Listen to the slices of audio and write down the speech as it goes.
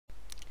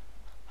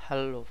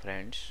Hello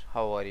friends,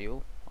 how are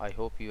you? I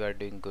hope you are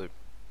doing good.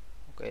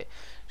 Okay,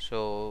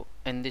 so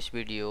in this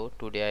video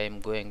today I am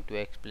going to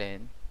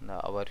explain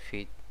our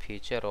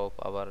feature of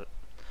our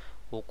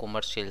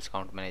WooCommerce Sales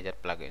Count Manager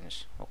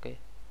plugins. Okay,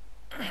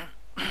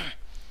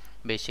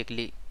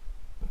 basically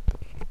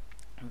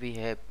we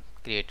have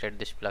created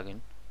this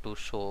plugin to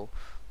show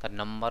the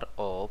number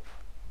of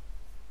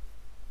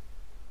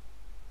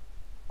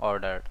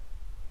ordered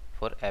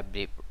for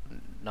every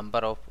number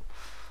of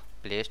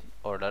placed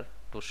order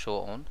to show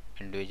on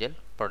individual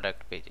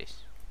product pages.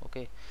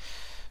 Okay,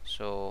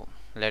 so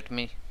let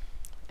me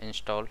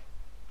install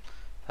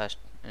first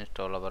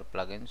install our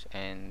plugins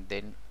and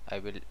then I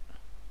will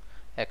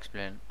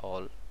explain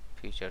all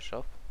features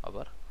of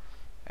our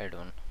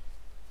add-on.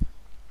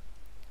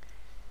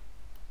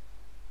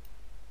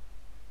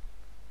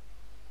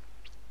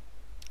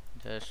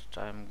 Just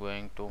I'm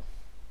going to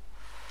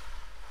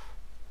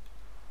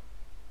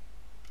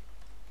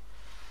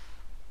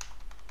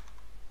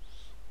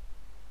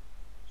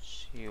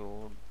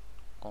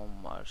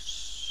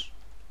WooCommerce,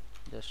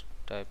 just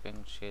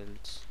typing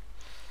sales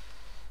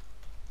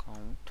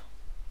count,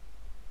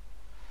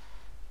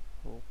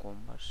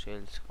 WooCommerce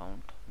sales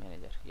count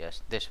manager.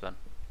 Yes, this one.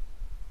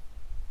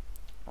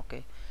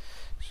 Okay,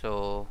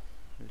 so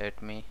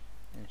let me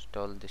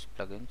install this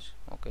plugins.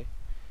 Okay,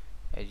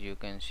 as you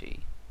can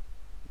see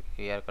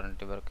we are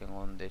currently working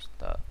on this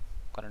the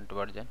current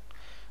version,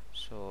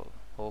 so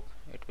hope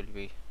it will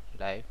be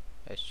live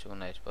as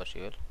soon as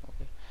possible.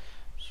 Okay,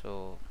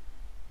 so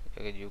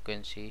as you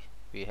can see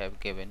we have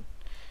given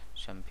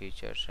some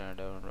features and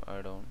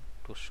add-on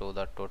to show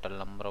the total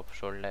number of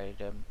sold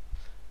item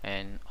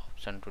and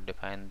option to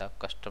define the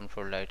custom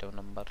sold item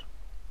number.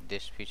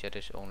 This feature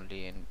is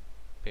only in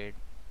paid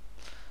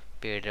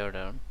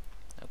add-on.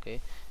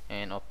 Okay,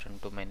 and option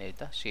to manage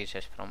the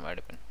CSS from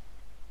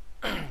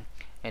admin.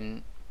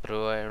 In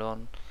pro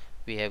add-on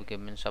we have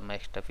given some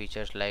extra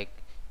features like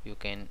you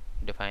can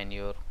define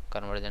your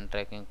conversion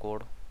tracking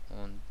code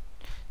on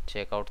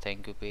checkout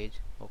thank you page.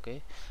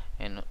 Okay,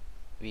 and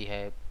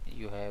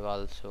you have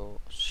also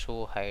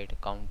show hide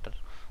counter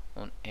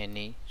on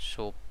any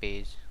shop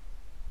page,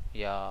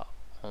 yeah,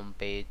 home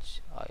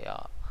page,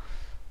 yeah,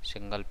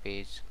 single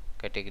page,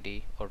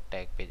 category or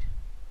tag page.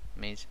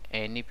 Means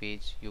any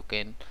page you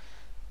can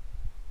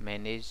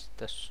manage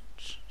the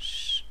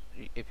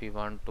if you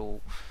want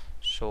to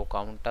show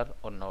counter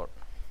or not.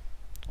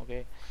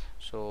 Okay,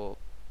 so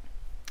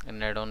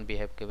in add-on we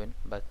have given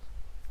but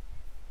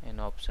an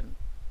option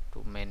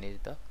to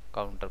manage the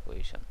counter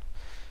position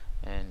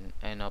and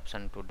an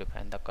option to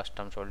define the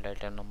custom sold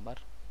item number,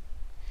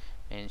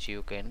 and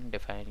you can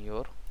define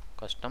your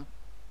custom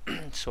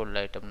sold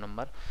item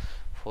number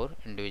for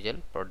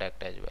individual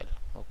product as well.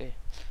 Okay,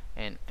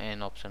 and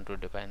an option to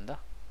define the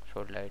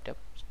sold item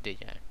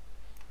design.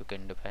 You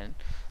can define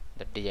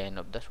the design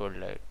of the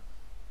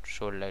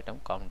sold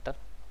item counter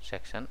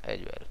section as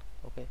well.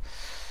 Okay,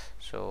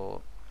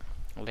 so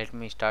let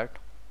me start.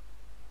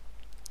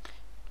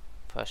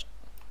 First,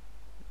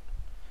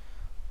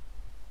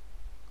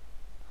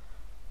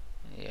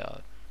 yeah,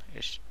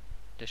 it's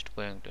just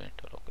going to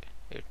install. Okay,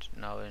 it's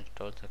now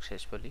installed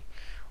successfully.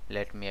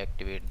 Let me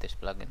activate this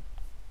plugin.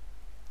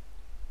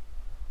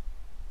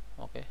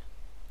 Okay,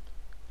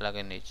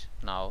 plugin is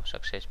now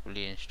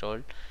successfully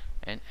installed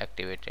and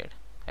activated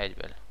as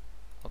well.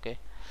 Okay,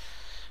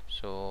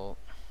 so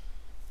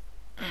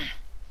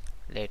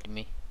let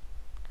me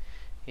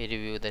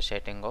review the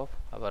setting of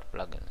our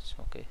plugins.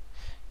 Okay,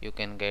 you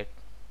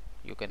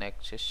can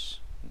access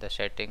the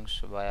settings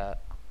via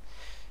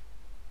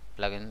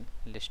plugin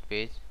list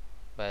page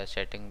by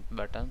setting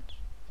buttons,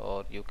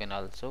 or you can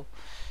also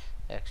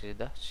access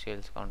the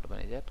sales count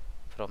manager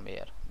from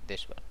here,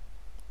 this one.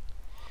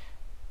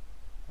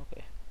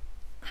 Okay,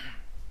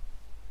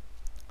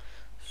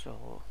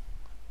 so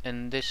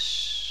in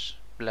this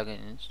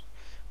plugins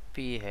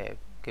we have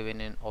given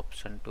an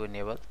option to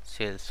enable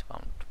sales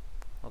count.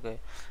 Okay,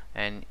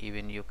 and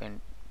even you can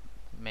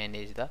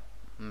manage the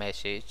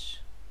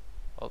message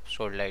of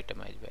sold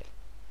item as well.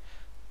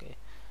 Okay,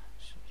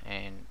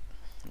 and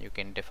you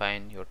can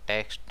define your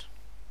text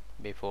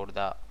before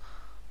the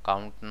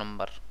count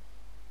number.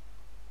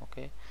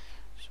 Okay,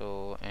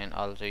 so and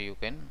also you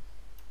can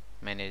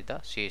manage the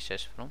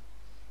CSS from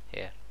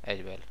here as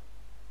well.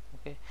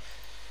 Okay,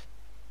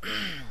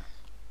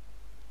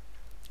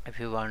 if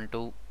you want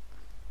to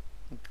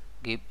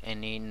give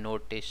any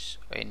notice,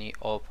 any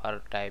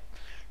offer type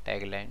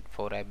tagline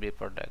for every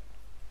product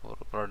for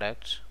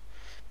products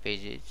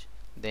pages,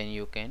 then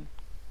you can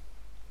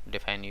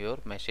define your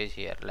message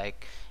here.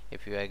 Like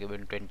if you are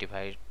given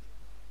 25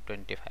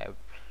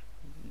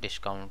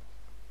 discount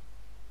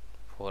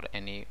for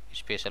any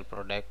special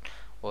product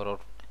or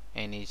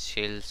any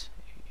sales,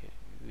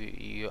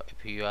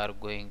 if you are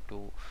going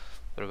to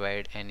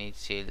provide any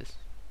sales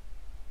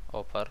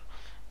offer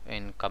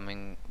in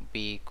coming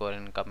week or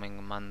in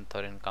coming month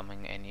or in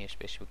coming any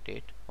specific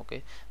date.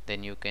 Okay,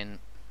 then you can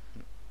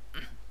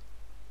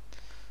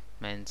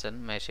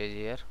mention message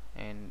here,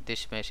 and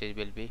this message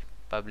will be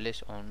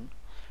published on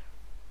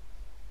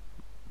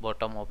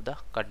bottom of the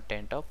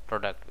content of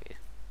product page.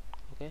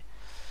 Okay,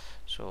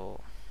 so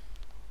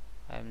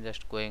I am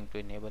just going to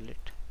enable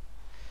it.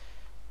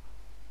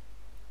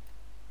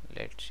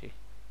 Let's see.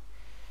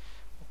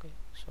 Okay,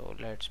 so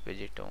let's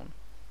visit on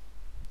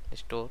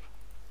store.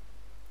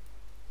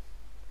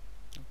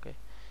 Okay,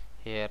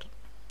 here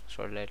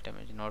sold item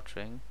is not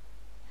showing.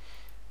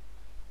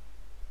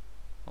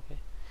 Okay,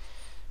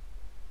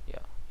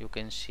 yeah, you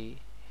can see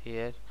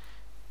here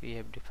we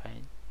have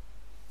defined,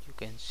 you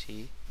can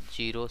see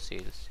 0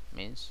 sales,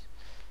 means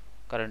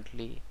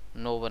currently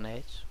no one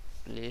has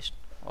placed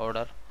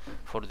order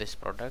for this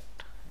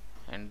product,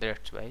 and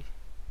that's why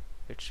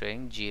it's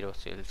showing 0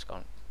 sales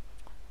count.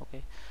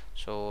 Okay,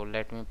 so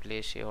let me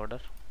place a order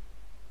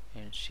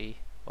and see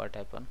what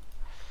happen.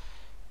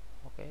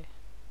 Okay,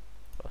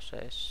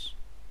 process,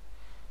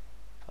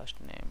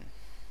 first name,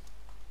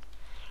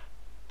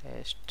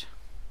 test,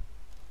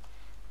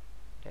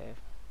 dev.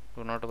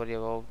 Do not worry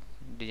about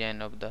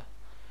design of the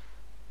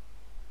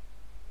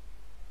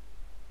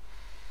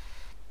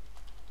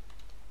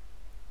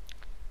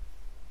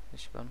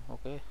this one.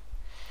 Okay,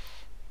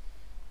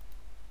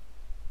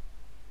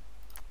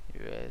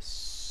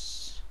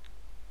 US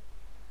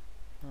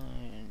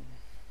and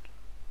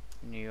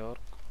New York,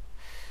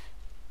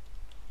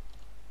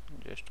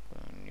 just go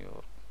in New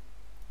York.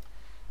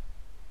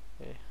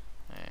 Okay,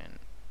 and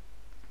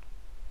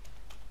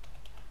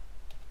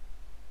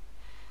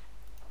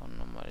phone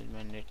number is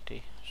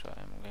mandatory, so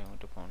I am going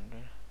to find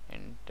it.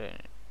 Enter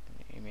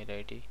email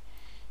ID,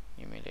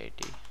 email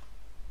ID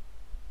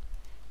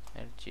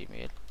at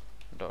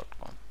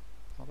gmail.com.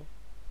 Okay,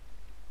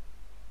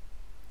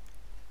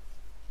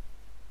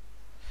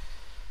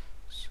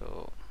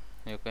 so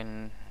you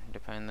can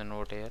define the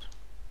note here.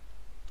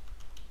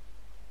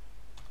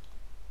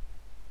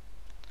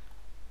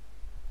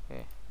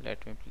 Okay,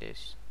 let me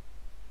place.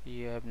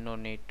 You have no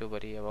need to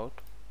worry about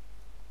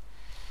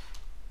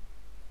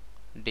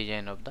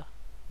design of the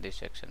this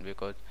section,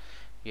 because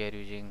we are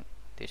using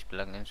this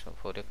plugins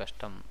for a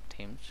custom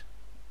themes,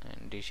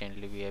 and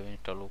recently we have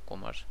installed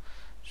WooCommerce,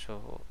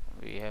 so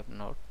we have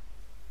not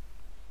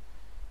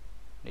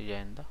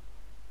designed the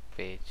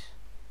page.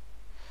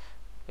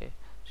 Okay,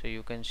 so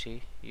you can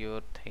see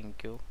your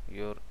thank you,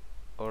 your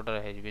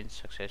order has been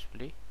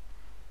successfully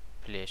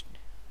placed,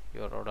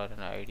 your order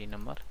and ID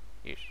number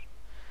is.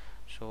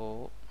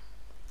 So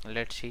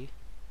let's see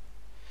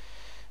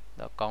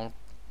the count,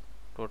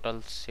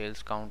 total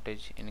sales count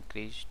is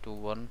increased to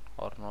 1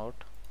 or not.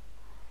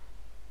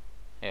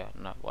 Yeah,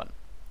 no, 1.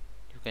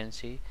 You can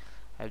see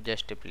I've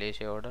just placed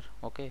a order.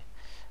 Okay,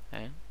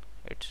 and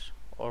it's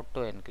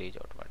auto increase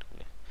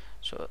automatically.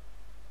 So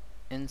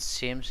in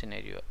same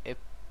scenario, if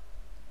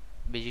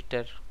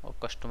visitor or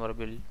customer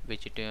will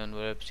visit your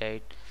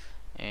website,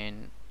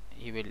 and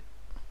he will,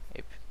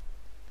 if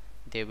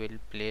they will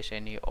place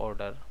any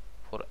order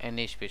for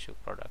any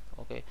specific product,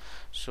 okay,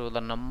 so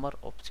the number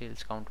of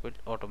sales count will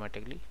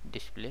automatically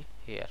display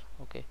here.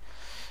 Okay,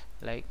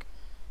 like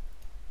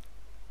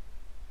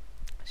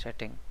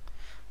setting,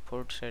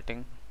 food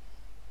setting,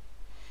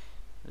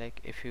 like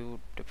if you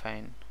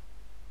define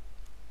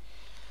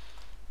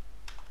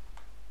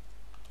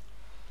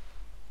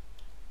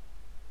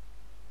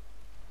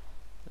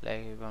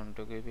like you want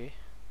to give a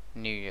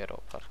new year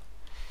offer,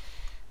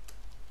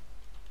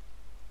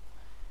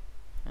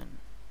 and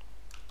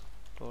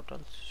total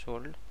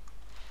sold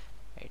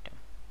item.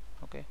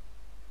 Okay,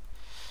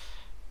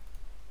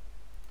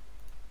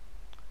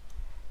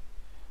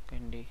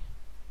 candy,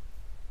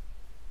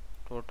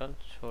 total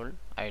sold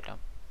item.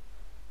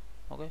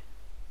 Okay,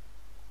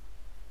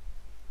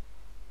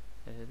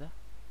 this is the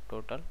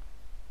total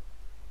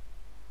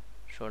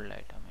sold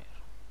item here.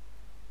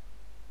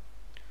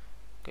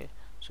 Okay,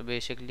 so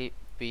basically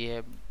we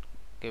have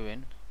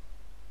given,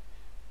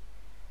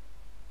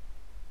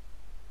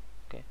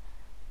 okay,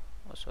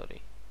 oh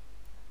sorry,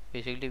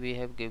 basically we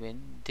have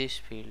given this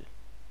field,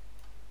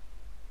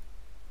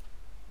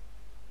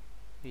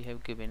 we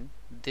have given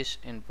this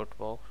input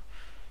box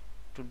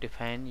to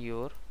define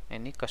your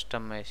any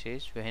custom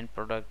message when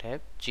product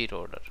have 0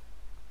 order,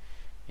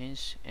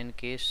 means in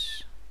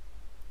case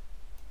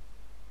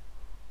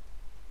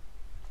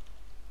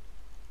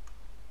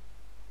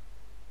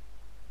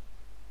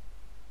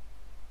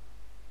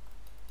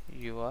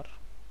you are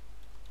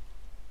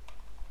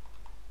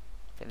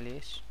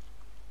place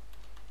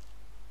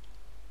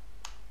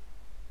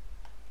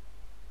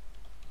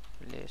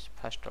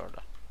first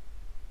order,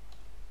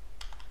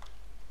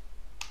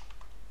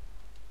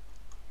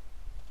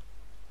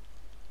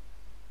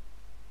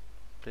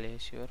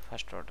 place your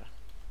first order.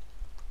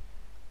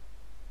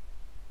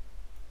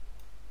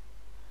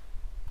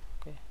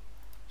 Okay,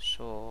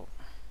 so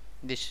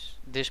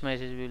this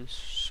message will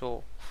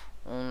show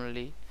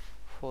only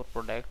for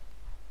product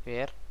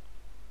where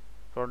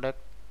product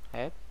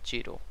have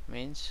 0,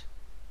 means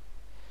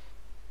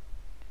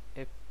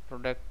if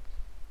product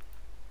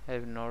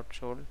have not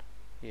sold,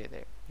 here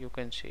there you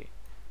can see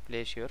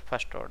place your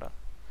first order.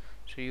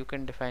 So you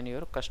can define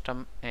your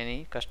custom,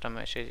 any custom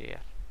message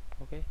here.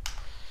 Okay,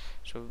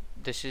 so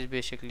this is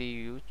basically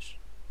used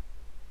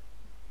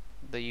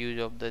the use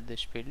of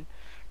this field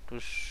to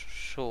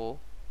show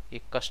a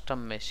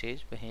custom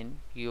message when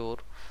your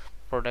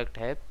product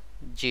have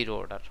zero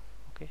order.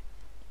 Okay,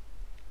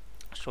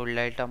 sold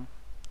item,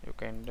 you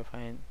can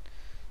define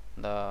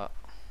the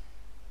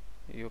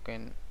you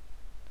can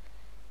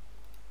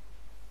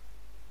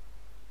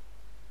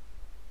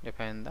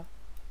define the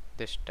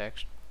this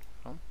text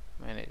from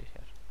manager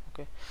here.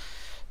 Okay,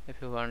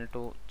 if you want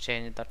to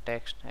change the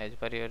text as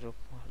per your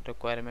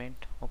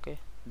requirement, okay,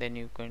 then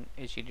you can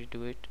easily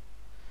do it.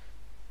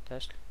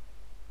 Just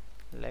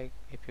like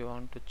if you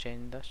want to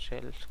change the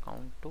sales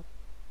count to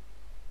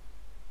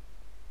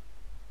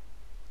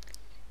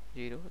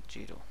 0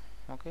 0,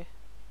 okay,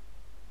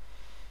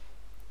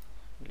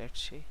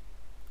 let's see.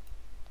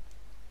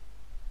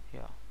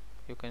 Yeah,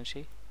 you can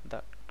see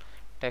the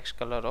text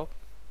color of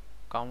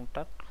count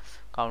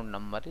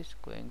number is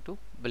going to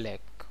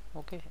black.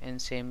 Okay, in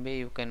same way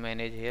you can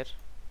manage here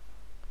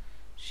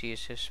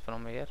CSS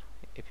from here.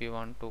 If you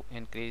want to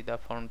increase the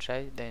font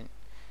size, then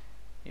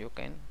you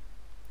can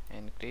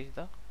increase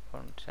the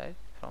font size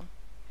from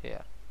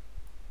here.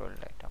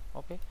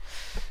 Okay,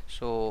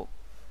 so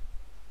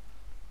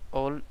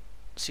all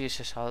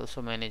CSS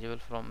also manageable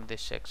from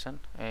this section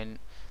and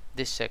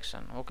this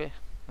section. Okay,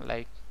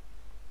 like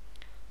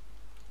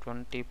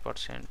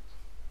 20%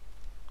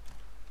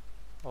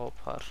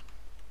 offer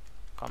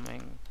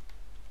coming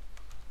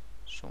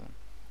soon.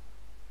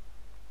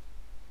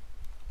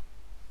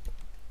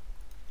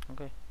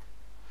 Okay,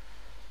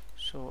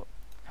 so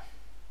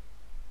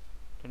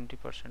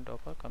 20%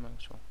 offer coming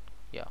soon.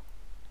 Yeah,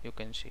 you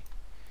can see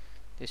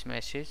this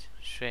message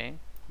showing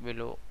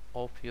below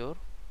of your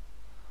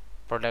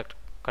product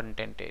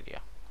content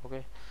area.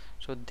 Okay,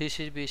 so this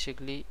is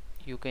basically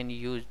you can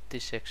use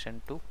this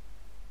section to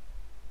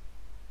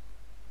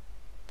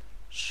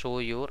show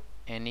your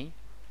any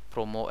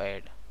promo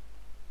ad.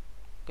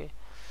 Okay,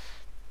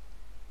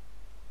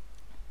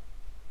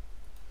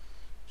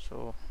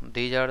 so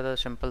these are the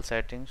simple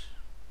settings.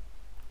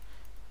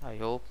 I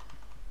hope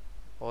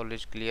all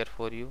is clear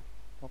for you.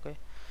 Okay,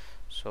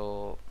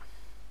 so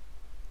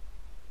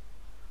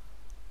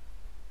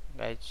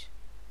guys,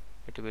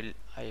 it will,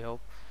 I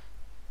hope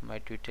my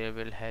tutorial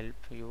will help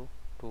you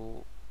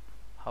to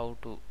how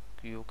to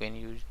you can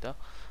use the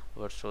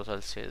word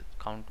social sales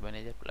count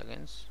manager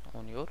plugins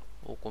on your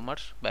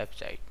WooCommerce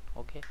website.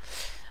 Okay,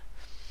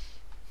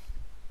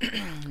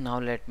 now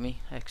let me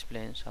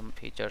explain some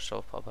features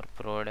of our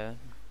Pro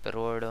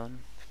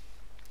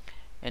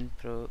and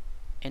Pro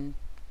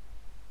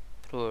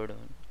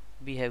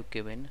we have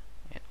given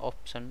an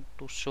option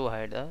to show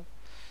hide the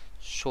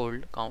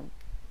sold count,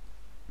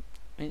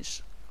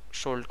 means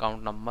sold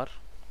count number.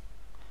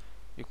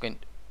 You can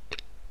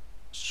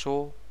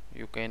show,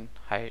 you can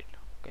hide.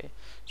 Okay,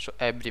 so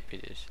every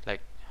pages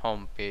like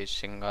home page,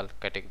 single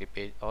category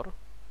page or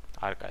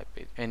archive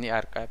page, any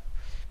archive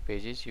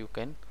pages you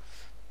can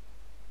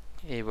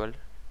able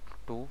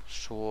to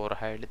show or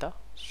hide the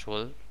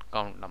sold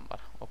count number.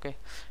 Okay,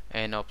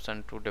 an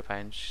option to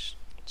define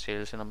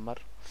sales number,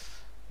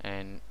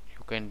 and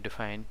you can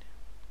define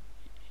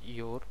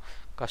your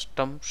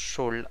custom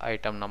sold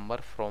item number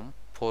from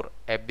for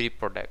every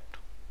product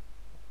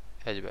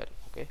as well.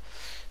 Okay,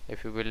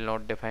 if you will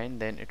not define,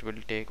 then it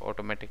will take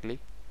automatically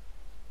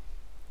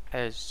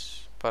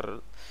as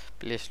per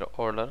placed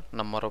order,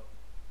 number of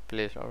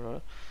placed order.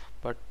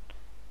 But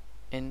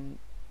in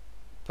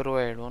Pro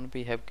add-on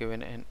we have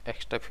given an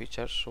extra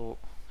feature, so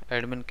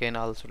admin can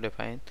also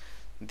define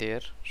their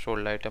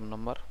sold item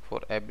number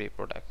for every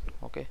product.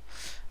 Okay,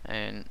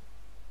 and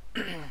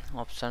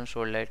option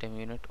sold item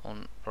unit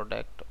on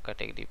product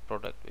category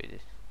product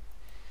pages,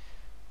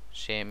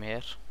 same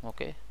here.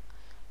 Okay,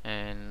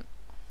 and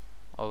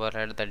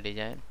override the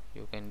design,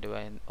 you can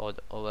define or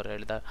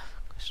override the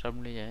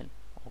custom design.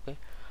 Okay,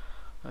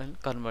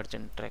 and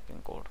conversion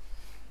tracking code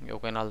you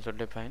can also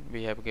define.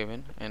 We have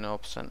given an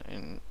option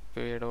in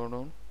period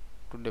on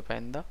to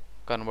define the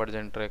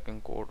conversion tracking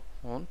code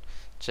on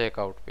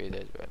checkout page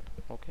as well.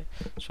 Okay,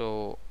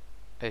 so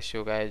as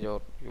you guys,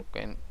 or you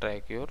can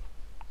track your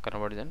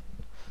conversion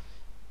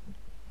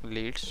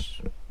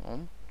leads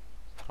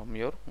from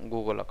your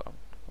Google account.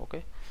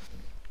 Okay,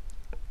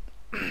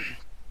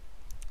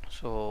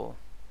 so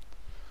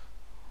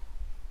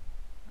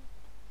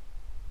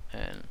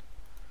and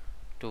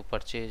to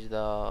purchase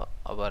the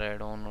our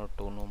add-on or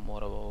to know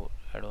more about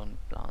add-on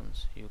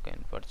plans, you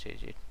can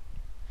purchase it.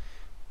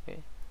 Okay,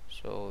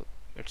 so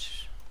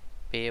it's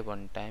pay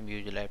one time,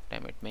 use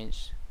lifetime. It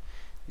means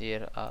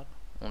there are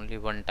only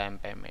one time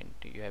payment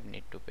you have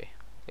need to pay.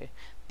 Okay,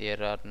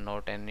 there are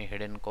not any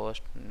hidden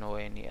cost, no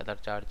any other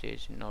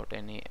charges, not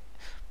any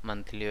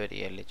monthly or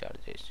yearly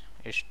charges.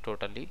 It's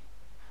totally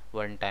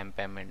one time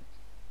payment,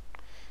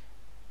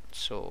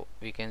 so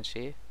we can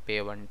say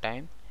pay one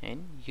time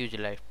and use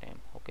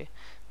lifetime. Okay,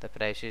 the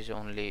price is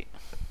only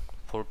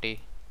 40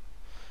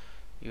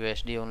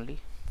 USD only.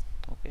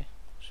 Okay,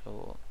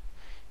 so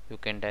you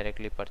can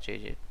directly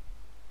purchase it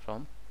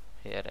from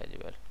here as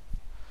well.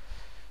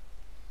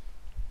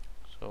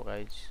 So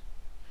guys,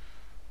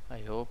 I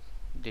hope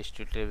this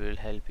tutorial will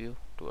help you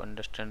to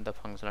understand the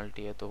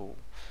functionality of the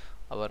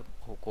our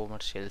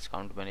WooCommerce sales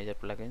count manager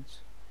plugins,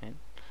 and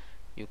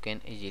you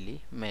can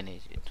easily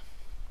manage it.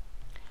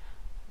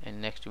 In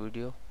next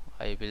video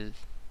I will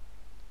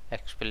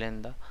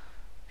explain the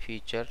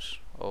features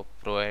of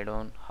pro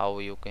add-on, how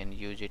you can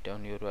use it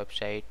on your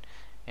website,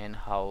 and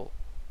how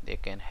they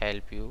can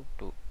help you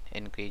to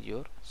increase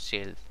your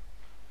sales.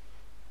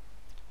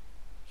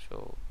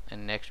 So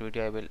in next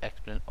video I will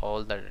explain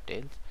all the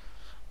details,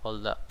 all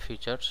the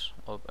features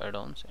of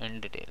add-ons in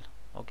detail.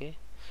 Okay,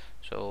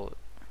 so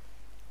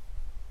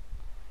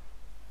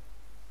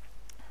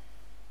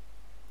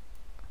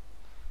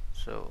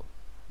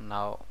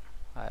now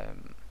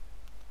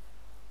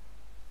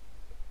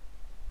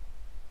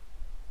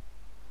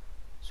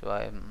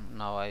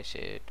I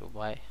say to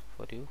buy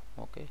for you.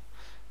 Okay,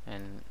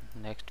 and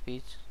next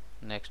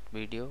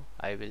video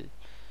I will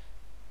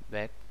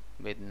back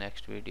with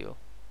next video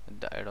with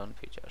the add-on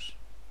features.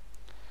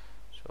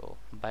 So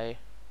bye,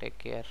 take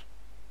care.